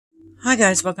Hi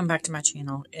guys, welcome back to my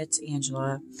channel. It's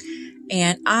Angela,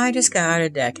 and I just got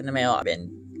a deck in the mail I've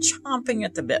been chomping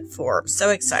at the bit for. I'm so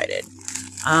excited.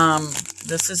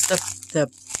 This is the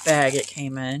bag it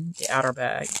came in, the outer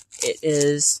bag. It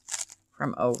is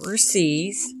from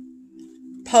overseas,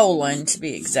 Poland to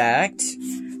be exact,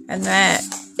 and that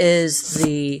is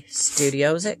the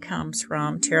studios it comes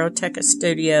from, Taroteca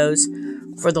Studios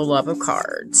for the love of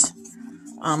cards.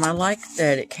 I like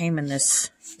that it came in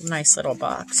this nice little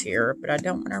box here, but I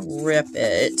don't want to rip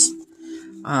it.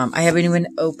 I haven't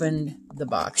even opened the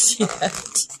box yet.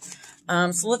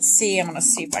 So let's see. I'm going to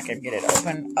see if I can get it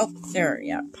open. Oh, there.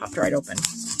 Yeah, popped right open.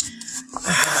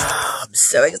 Oh, I'm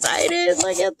so excited.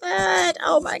 Look at that.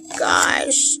 Oh my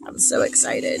gosh. I'm so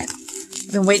excited.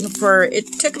 I've been waiting for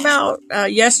it. Took about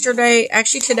yesterday.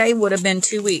 Actually, today would have been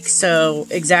 2 weeks. So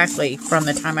exactly from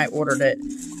the time I ordered it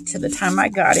to the time I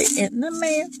got it in the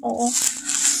mail.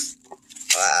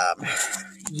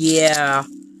 Yeah,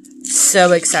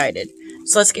 so excited.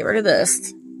 So let's get rid of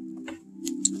this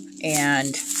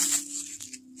and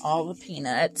all the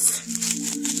peanuts.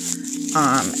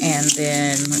 And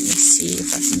then let me see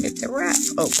if I can get the wrap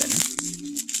open.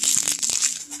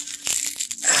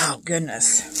 Oh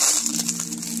goodness.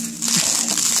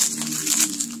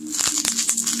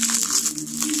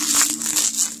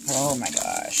 Oh my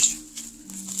gosh.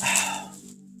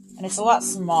 And it's a lot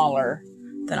smaller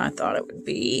than I thought it would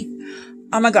be.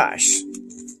 Oh my gosh.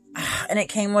 And it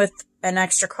came with an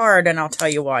extra card, and I'll tell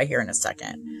you why here in a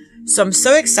second. So I'm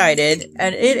so excited,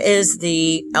 and it is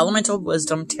the Elemental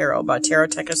Wisdom Tarot by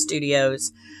Taroteca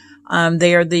Studios.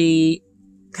 They are the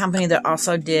company that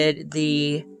also did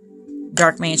the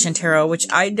Dark Mansion Tarot, which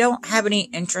I don't have any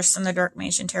interest in the Dark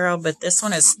Mansion Tarot, but this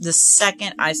one is, the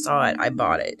second I saw it, I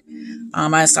bought it.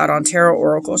 I saw it on Tarot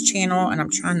Oracle's channel, and I'm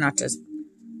trying not to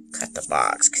cut the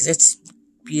box because it's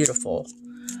beautiful.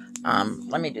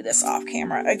 Let me do this off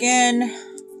camera again.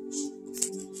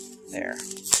 There.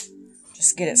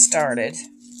 Just get it started.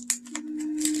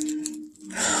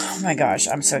 Oh my gosh,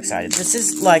 I'm so excited. This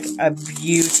is like a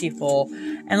beautiful,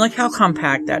 and look how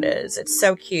compact that is. It's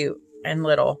so cute and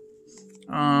little.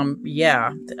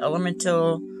 Yeah, the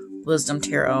Elemental Wisdom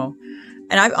Tarot.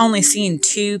 And I've only seen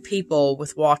 2 people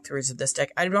with walkthroughs of this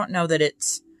deck. I don't know that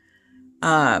it's,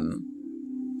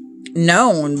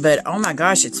 known, but oh my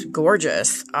gosh, it's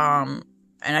gorgeous. And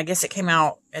I guess it came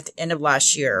out at the end of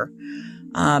last year.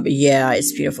 But yeah,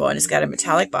 it's beautiful, and it's got a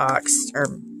metallic box, or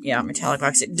yeah, metallic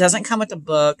box. It doesn't come with a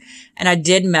book, and I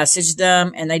did message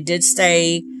them, and they did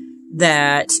say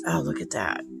that, oh, look at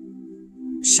that,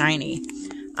 shiny.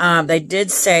 They did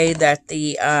say that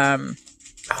the,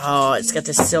 oh, it's got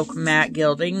the silk matte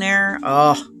gilding there.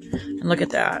 Oh, and look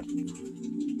at that.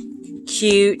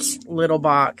 Cute little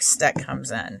box that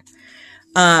comes in.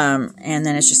 And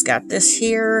then it's just got this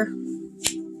here.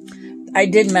 I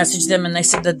did message them, and they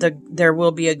said that there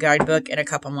will be a guidebook in a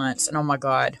couple months. And oh my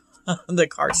god, the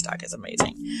cardstock is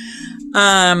amazing.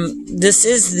 This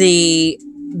is the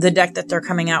deck that they're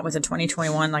coming out with in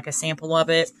 2021, like a sample of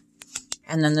it.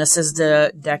 And then this is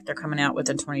the deck they're coming out with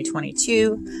in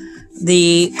 2022.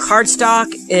 The cardstock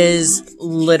is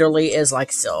literally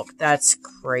like silk. That's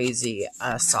crazy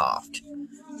soft.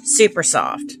 Super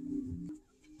soft.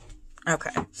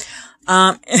 Okay.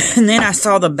 And then I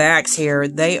saw the backs here.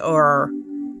 They are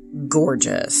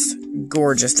gorgeous.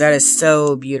 Gorgeous. That is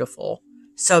so beautiful.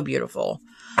 So beautiful.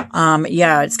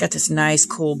 Yeah, it's got this nice,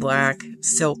 cool black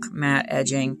silk matte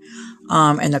edging.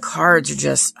 And the cards are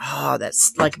just, oh,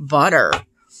 that's like butter.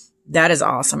 That is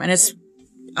awesome. And it's,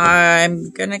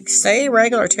 I'm going to say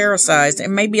regular tarot size. It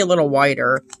may be a little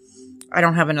wider. I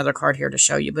don't have another card here to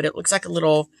show you, but it looks like a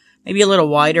little, maybe a little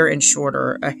wider and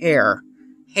shorter, a hair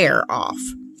off.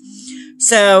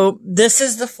 So this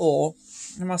is the full.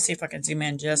 I'm going to see if I can zoom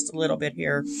in just a little bit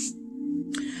here.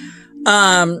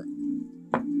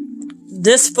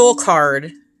 This full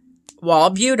card, while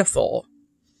beautiful,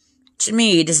 to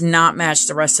me does not match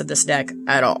the rest of this deck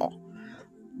at all.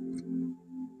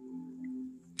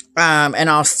 And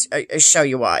I'll show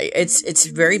you why. It's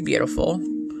very beautiful.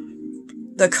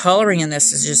 The coloring in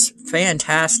this is just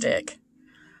fantastic.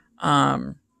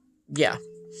 Yeah.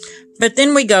 But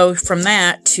then we go from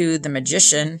that to the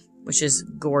Magician, which is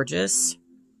gorgeous.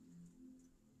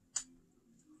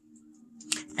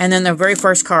 And then the very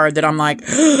first card that I'm like,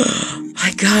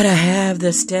 I gotta have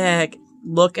this deck.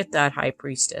 Look at that High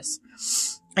Priestess.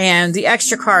 And the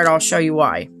extra card, I'll show you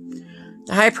why.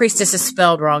 The High Priestess is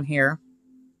spelled wrong here.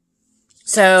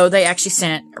 So they actually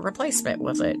sent a replacement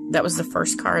with it. That was the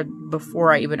first card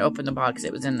before I even opened the box.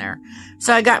 It was in there.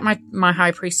 So I got my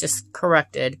High Priestess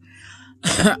corrected.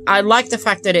 I like the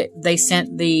fact that they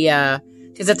sent the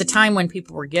Because at the time when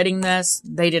people were getting this,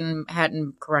 they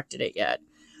hadn't corrected it yet.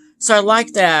 So I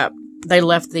like that they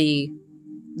left the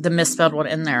misspelled one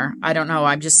in there. I don't know.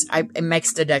 It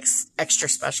makes the deck extra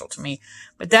special to me.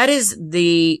 But that is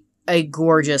a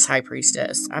gorgeous High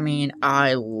Priestess. I mean,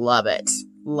 I love it.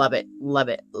 Love it. Love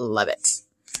it. Love it.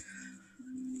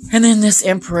 And then this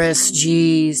Empress,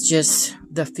 geez, just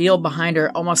the feel behind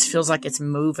her almost feels like it's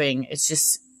moving. It's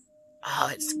just, oh,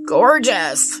 it's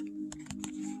gorgeous.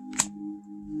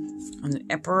 And the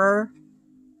Emperor.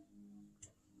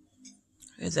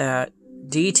 Look at that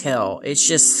detail. It's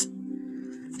just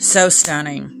so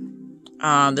stunning.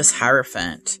 This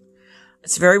Hierophant.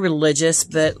 It's very religious,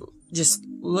 but just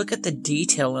look at the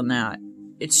detail in that.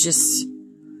 It's just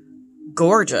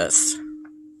gorgeous.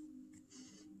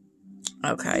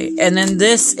 Okay, and then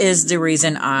this is the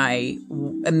reason I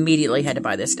immediately had to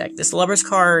buy this deck. This Lover's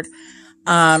card.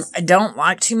 I don't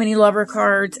like too many Lover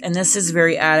cards, and this is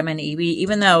very Adam and Eve,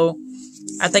 even though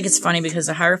I think it's funny because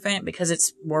the Hierophant, because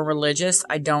it's more religious,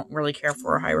 I don't really care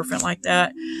for a Hierophant like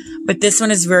that. But this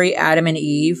one is very Adam and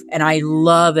Eve, and I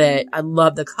love it. I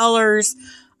love the colors.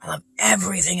 I love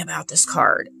everything about this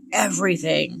card.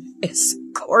 Everything. It's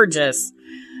gorgeous.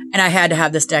 And I had to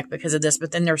have this deck because of this,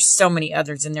 but then there's so many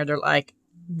others in there.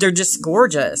 They're just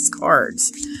gorgeous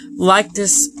cards. Like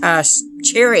this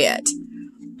Chariot.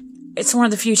 It's one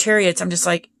of the few Chariots. I'm just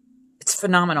like, it's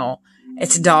phenomenal.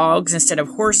 It's dogs instead of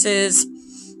horses.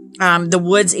 The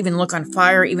woods even look on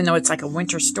fire, even though it's like a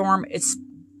winter storm. It's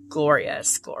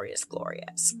glorious, glorious,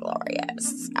 glorious,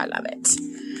 glorious. I love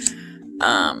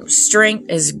it. Strength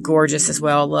is gorgeous as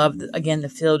well. Love, again, the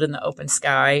field and the open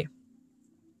sky.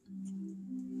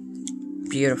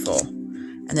 Beautiful.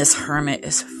 And this Hermit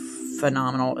is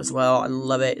phenomenal as well. I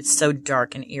love it. It's so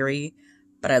dark and eerie,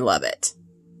 but I love it.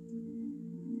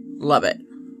 Love it.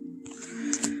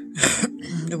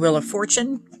 The Wheel of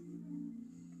Fortune.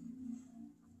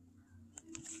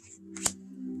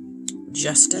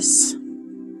 Justice.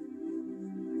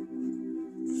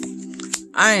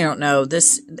 I don't know.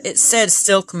 It said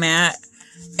silk matte,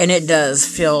 and it does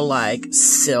feel like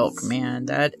silk, man.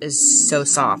 That is so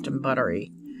soft and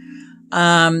buttery.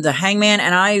 The Hangman,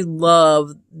 and I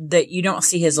love that you don't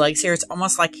see his legs here. It's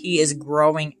almost like he is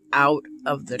growing out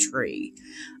of the tree.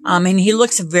 And he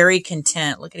looks very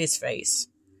content. Look at his face.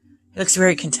 He looks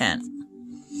very content,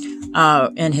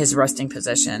 in his resting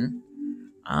position.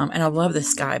 And I love the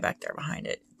sky back there behind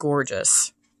it.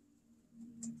 Gorgeous.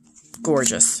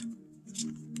 Gorgeous.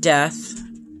 Death.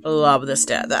 Love this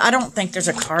Death. I don't think there's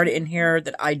a card in here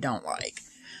that I don't like.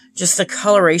 Just the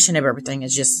coloration of everything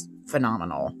is just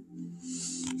phenomenal.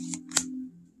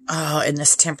 Oh, and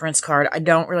this Temperance card. I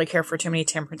don't really care for too many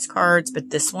Temperance cards, but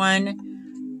this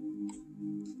one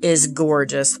is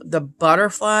gorgeous. The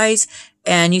butterflies,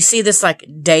 and you see this like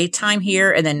daytime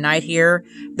here and then night here.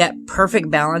 That perfect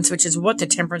balance, which is what the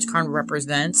Temperance card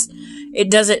represents. It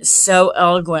does it so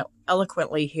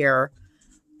eloquently here.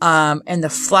 And the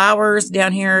flowers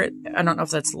down here, I don't know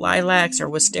if that's lilacs or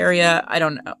wisteria. I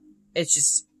don't know. It's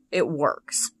just, it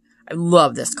works. I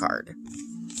love this card.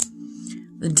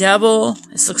 The Devil,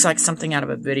 this looks like something out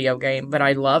of a video game, but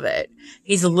I love it.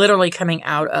 He's literally coming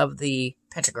out of the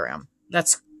pentagram.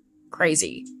 That's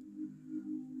crazy.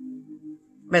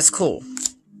 That's cool.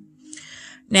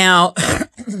 Now,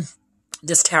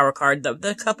 this Tower card,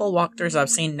 the couple walkthroughs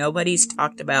I've seen, nobody's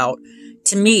talked about,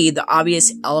 to me, the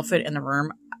obvious elephant in the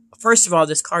room. First of all,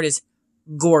 this card is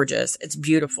gorgeous. It's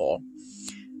beautiful.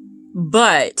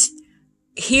 But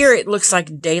here it looks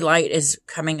like daylight is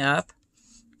coming up.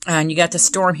 And you got the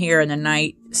storm here and the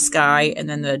night sky, and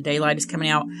then the daylight is coming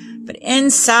out. But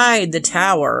inside the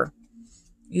tower,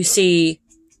 you see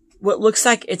what looks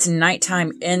like it's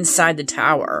nighttime inside the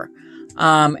tower.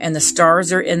 And the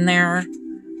stars are in there,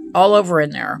 all over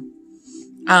in there.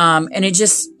 And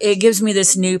it gives me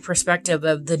this new perspective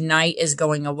of the night is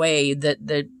going away, that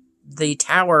the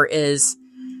tower is,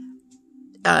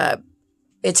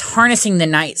 it's harnessing the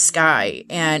night sky.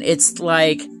 And it's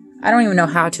like, I don't even know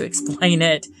how to explain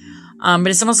it. But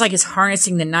it's almost like it's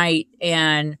harnessing the night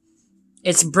and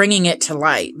it's bringing it to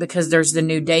light because there's the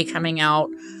new day coming out.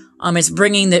 It's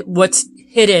bringing what's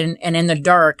hidden and in the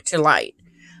dark to light.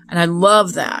 And I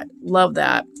love that. Love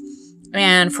that.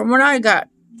 And from what I got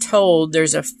told,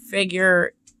 there's a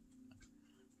figure.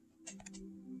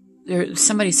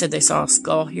 Somebody said they saw a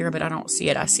skull here, but I don't see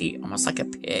it. I see almost like a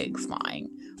pig flying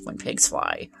when pigs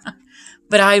fly.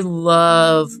 But I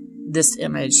love this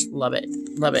image. Love it.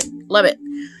 Love it. Love it.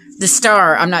 The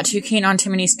star. I'm not too keen on too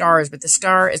many stars, but the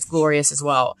star is glorious as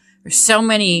well. There's so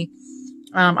many.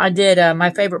 I did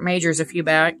my favorite majors a few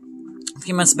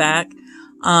months back.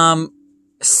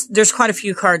 There's quite a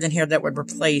few cards in here that would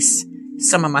replace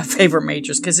some of my favorite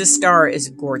majors because this star is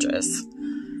gorgeous.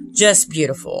 Just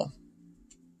beautiful.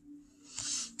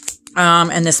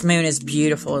 And this moon is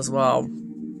beautiful as well.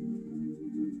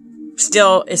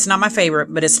 Still, it's not my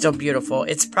favorite, but it's still beautiful.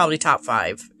 It's probably top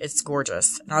 5. It's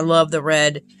gorgeous. And I love the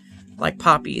red, like,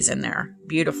 poppies in there.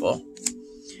 Beautiful.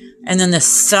 And then the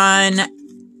sun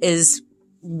is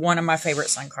one of my favorite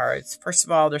sun cards. First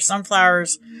of all, there's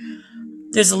sunflowers.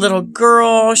 There's a little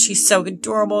girl. She's so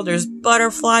adorable. There's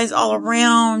butterflies all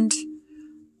around.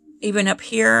 Even up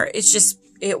here. It's just,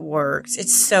 it works.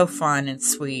 It's so fun and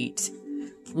sweet.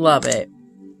 Love it.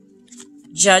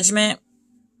 Judgment.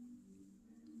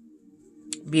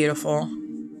 Beautiful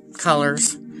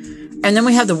colors. And then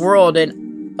we have the world,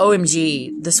 and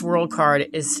OMG, this world card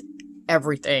is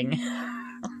everything.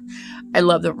 I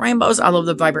love the rainbows. I love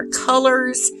the vibrant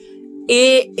colors.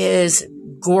 It is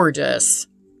gorgeous.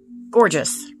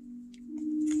 Gorgeous.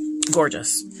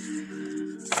 Gorgeous.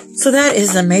 So that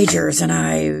is the majors, and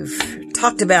I've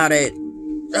talked about it.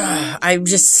 I'm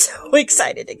just so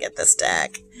excited to get this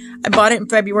deck. I bought it in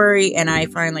February, and I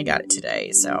finally got it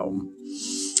today, so...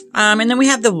 and then we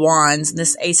have the wands,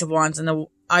 this Ace of Wands, and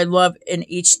I love in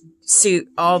each suit,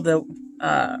 all the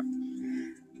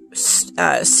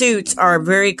suits are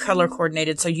very color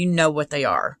coordinated, so you know what they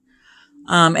are.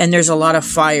 And there's a lot of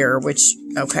fire, which,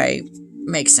 okay,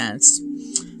 makes sense.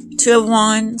 2 of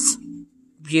Wands,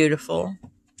 beautiful.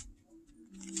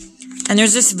 And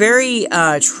there's this very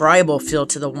tribal feel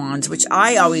to the wands, which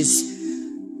I always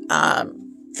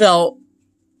felt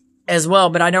as well,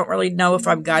 but I don't really know if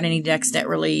I've got any decks that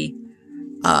really,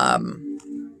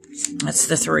 that's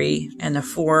the 3 and the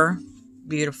 4,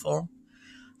 beautiful.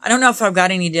 I don't know if I've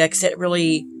got any decks that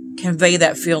really convey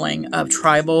that feeling of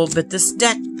tribal, but this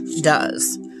deck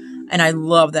does, and I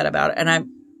love that about it. And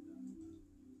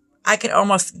I could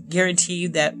almost guarantee you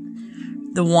that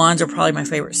the wands are probably my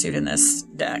favorite suit in this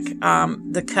deck.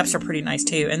 The cups are pretty nice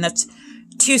too, and that's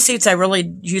 2 suits I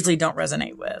really usually don't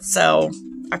resonate with, so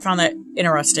I found that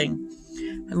interesting.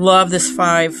 I love this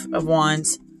 5 of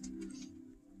Wands.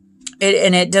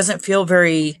 And it doesn't feel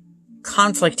very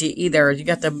conflicty either. You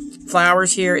got the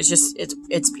flowers here. It's just,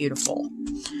 it's beautiful.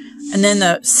 And then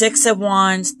the 6 of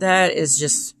Wands, that is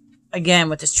just, again,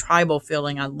 with this tribal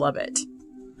feeling, I love it.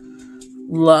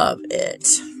 Love it.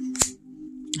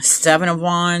 7 of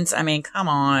Wands, I mean, come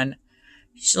on.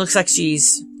 She looks like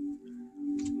she's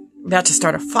about to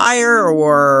start a fire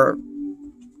or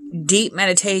deep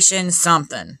meditation,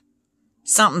 something.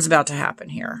 Something's about to happen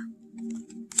here.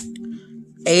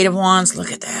 8 of Wands,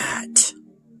 look at that.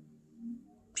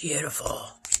 Beautiful.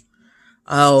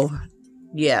 Oh,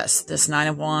 yes, this 9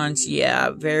 of Wands,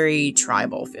 yeah, very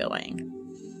tribal feeling.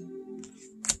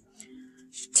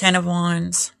 10 of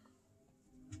Wands.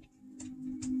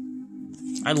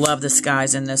 I love the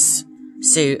skies in this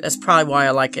suit. That's probably why I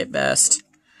like it best.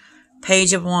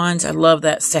 Page of Wands, I love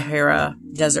that Sahara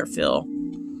desert feel.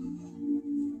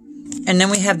 And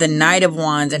then we have the Knight of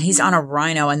Wands, and he's on a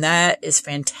rhino, and that is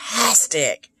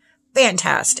fantastic.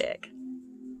 Fantastic.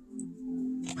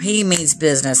 He means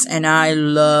business, and I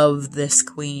love this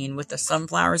queen with the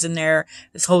sunflowers in there.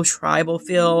 This whole tribal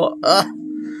feel.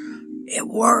 It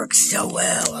works so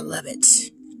well. I love it.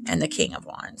 And the King of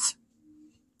Wands.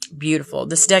 Beautiful.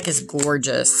 This deck is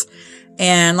gorgeous.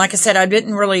 And like I said, I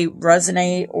didn't really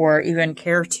resonate or even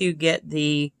care to get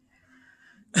the...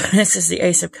 this is the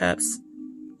Ace of Cups.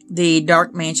 The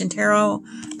Dark Mansion Tarot.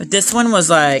 But this one was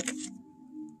like,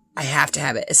 I have to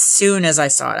have it. As soon as I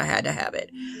saw it, I had to have it.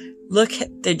 Look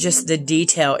at just the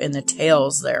detail in the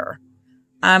tails there.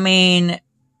 I mean,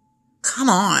 come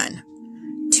on.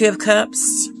 2 of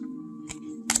Cups.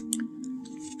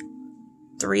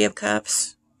 3 of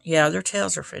Cups. Yeah, their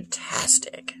tails are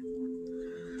fantastic.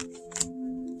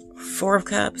 4 of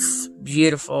Cups.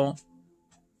 Beautiful.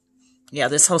 Yeah,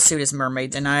 this whole suit is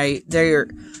mermaids, and they're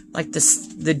like this.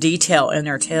 The detail in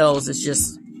their tails is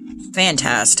just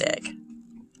fantastic.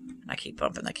 I keep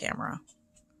bumping the camera.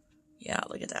 Yeah,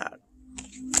 look at that.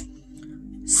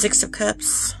 6 of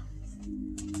Cups.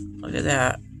 Look at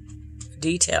that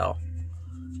detail,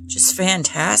 just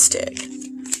fantastic.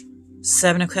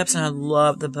 7 of Cups, and I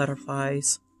love the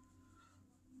butterflies,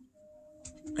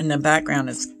 and the background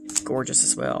is gorgeous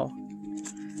as well.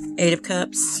 8 of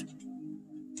Cups.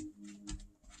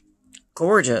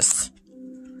 Gorgeous.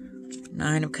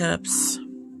 9 of Cups.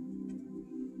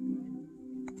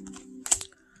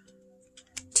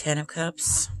 10 of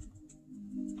Cups.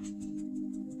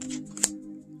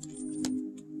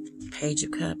 Page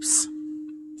of Cups.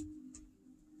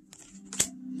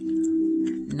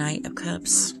 Knight of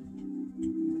Cups.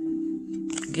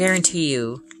 Guarantee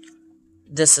you,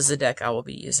 this is a deck I will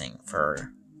be using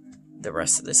for the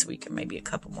rest of this week and maybe a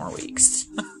couple more weeks.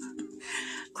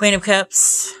 Queen of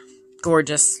Cups.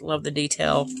 Gorgeous. Love the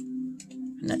detail.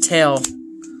 And the tail.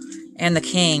 And the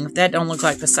King. If that don't look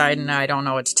like Poseidon, I don't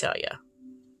know what to tell you.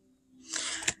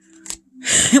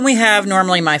 And we have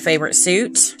normally my favorite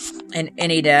suit in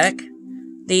any deck.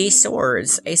 The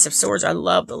Swords. Ace of Swords. I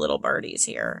love the little birdies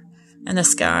here. And the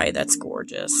sky. That's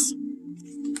gorgeous.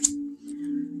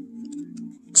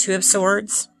 Two of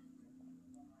Swords.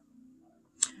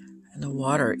 And the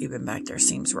water even back there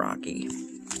seems rocky.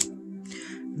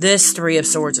 This Three of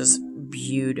Swords is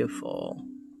beautiful.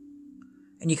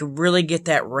 And you can really get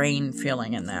that rain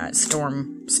feeling in that.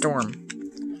 Storm.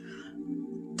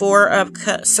 Four of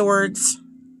Swords.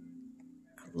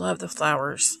 I love the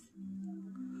flowers.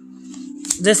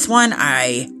 This one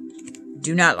I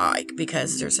do not like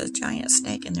because there's a giant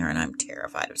snake in there and I'm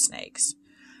terrified of snakes.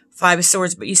 Five of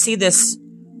Swords. But you see this,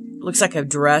 looks like a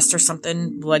dress or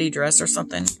something. Bloody dress or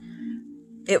something.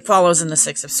 It follows in the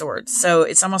Six of Swords. So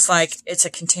it's almost like it's a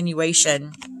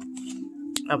continuation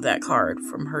of that card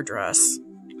from her dress.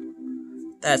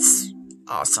 That's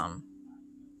awesome.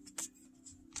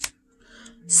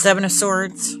 Seven of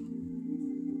Swords.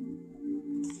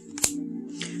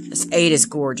 This Eight is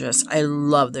gorgeous. I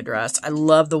love the dress. I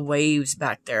love the waves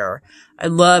back there. I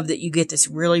love that you get this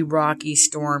really rocky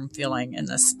storm feeling in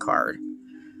this card.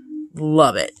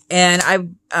 Love it.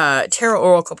 And Tarot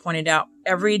Oracle pointed out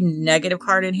every negative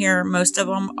card in here, most of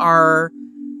them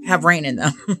have rain in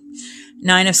them.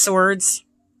 Nine of Swords.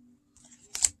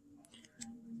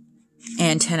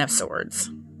 And 10 of Swords.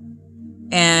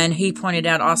 And he pointed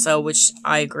out also, which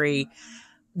I agree,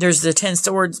 there's the 10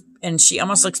 swords and she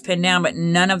almost looks pinned down, but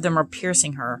none of them are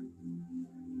piercing her.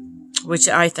 Which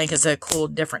I think is a cool,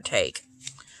 different take.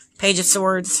 Page of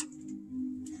Swords.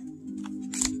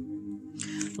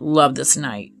 Love this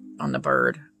knight on the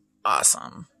bird.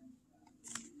 Awesome.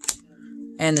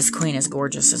 And this queen is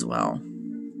gorgeous as well.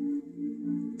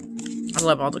 I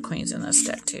love all the queens in this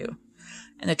deck too.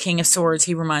 And the King of Swords,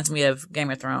 he reminds me of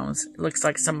Game of Thrones. It looks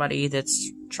like somebody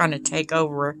that's trying to take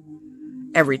over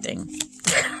everything.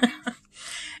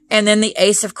 And then the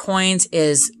Ace of Coins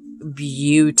is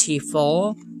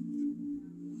beautiful.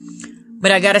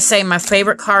 But I gotta say, my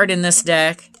favorite card in this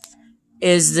deck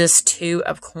is this Two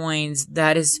of Coins.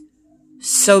 That is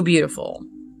so beautiful.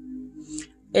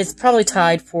 It's probably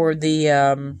tied for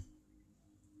the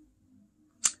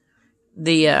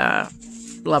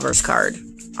Lover's card.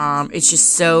 It's just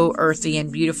so earthy and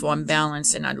beautiful and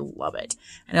balanced, and I love it.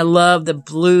 And I love the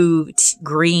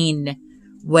blue-green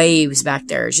waves back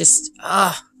there. It's just,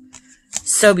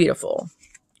 so beautiful.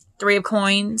 Three of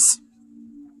Coins.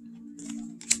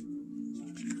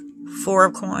 Four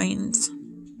of Coins.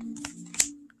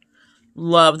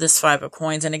 Love this Five of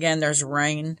Coins. And again, there's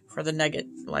rain for the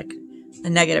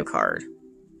negative card.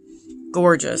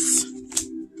 Gorgeous.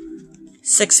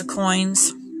 Six of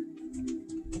Coins.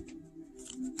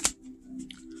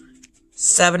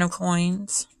 Seven of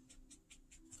Coins.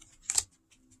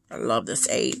 I love this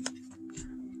Eight.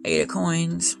 Eight of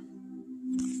Coins.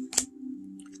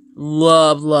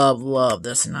 Love, love, love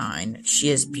this Nine. She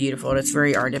is beautiful. And it's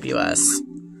very RWS.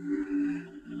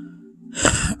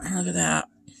 Look at that.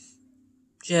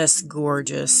 Just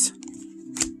gorgeous.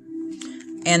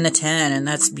 And the 10. And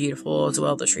that's beautiful as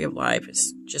well. The Tree of Life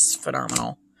is just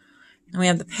phenomenal. And we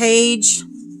have the Page.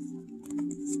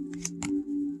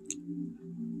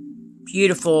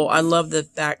 Beautiful. I love the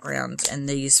background and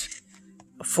these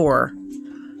four.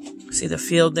 See the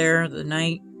field there, the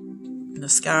night, the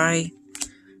sky,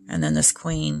 and then this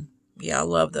queen. Yeah, I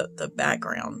love the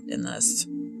background in this.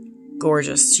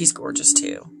 Gorgeous. She's gorgeous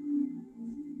too.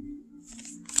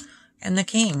 And the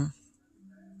King.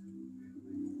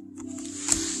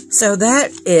 So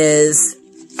that is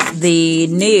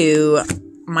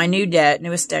my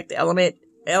newest deck, the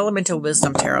Elemental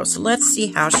Wisdom Tarot. So let's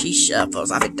see how she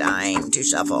shuffles. I've been dying to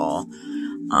shuffle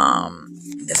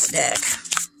this deck.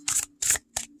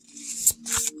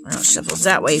 Well, it shuffles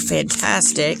that way.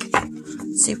 Fantastic.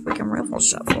 Let's see if we can riffle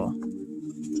shuffle.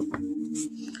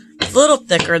 It's a little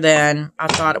thicker than I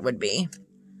thought it would be.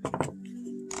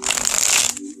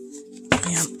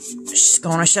 Yeah, she's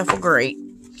going to shuffle great.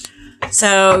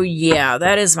 So, yeah,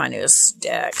 that is my newest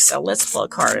deck. So let's pull a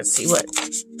card and see what...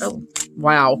 Oh,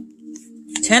 wow.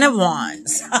 10 of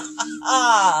Wands.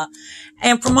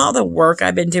 And from all the work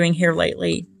I've been doing here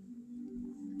lately,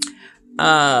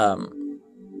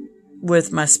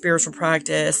 with my spiritual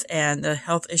practice and the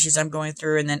health issues I'm going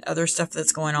through and then other stuff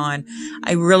that's going on,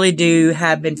 I really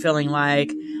have been feeling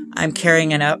like I'm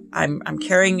carrying I'm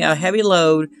carrying a heavy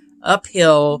load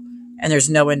uphill and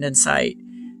there's no end in sight.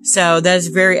 So that is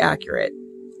very accurate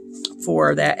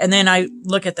for that. And then I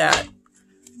look at that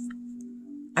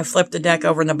I flipped the deck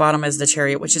over, and the bottom is the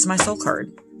Chariot, which is my soul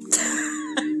card.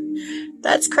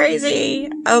 That's crazy.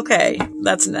 Okay,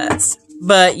 that's nuts.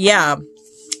 But yeah,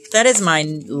 that is my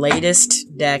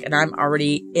latest deck, and I'm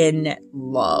already in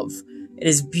love. It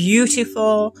is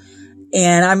beautiful,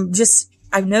 and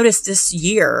I've noticed this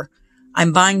year,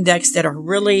 I'm buying decks that are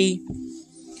really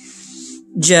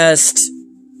just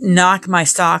knock my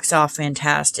socks off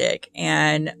fantastic.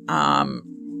 And,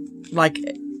 like,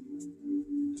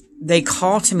 they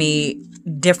call to me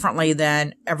differently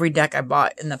than every deck I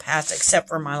bought in the past, except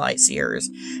for my Light Seers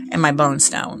and my Bone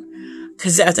Stone.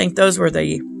 Because I think those were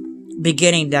the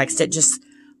beginning decks that just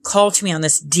called to me on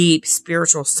this deep,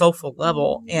 spiritual, soulful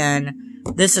level. And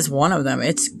this is one of them.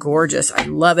 It's gorgeous. I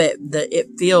love it.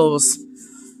 It feels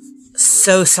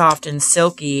so soft and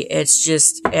silky. It's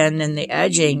just, and then the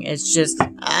edging, it's just,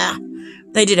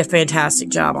 they did a fantastic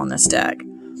job on this deck.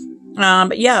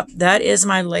 But yeah, that is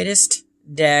my latest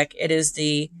deck. It is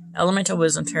the Elemental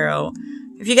Wisdom Tarot.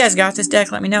 If you guys got this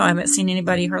deck, let me know. I haven't seen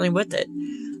anybody hurley with it.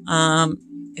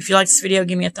 If you like this video,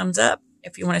 give me a thumbs up.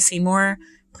 If you want to see more,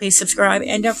 please subscribe.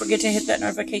 And don't forget to hit that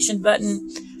notification button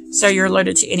so you're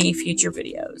alerted to any future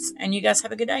videos. And you guys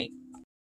have a good night.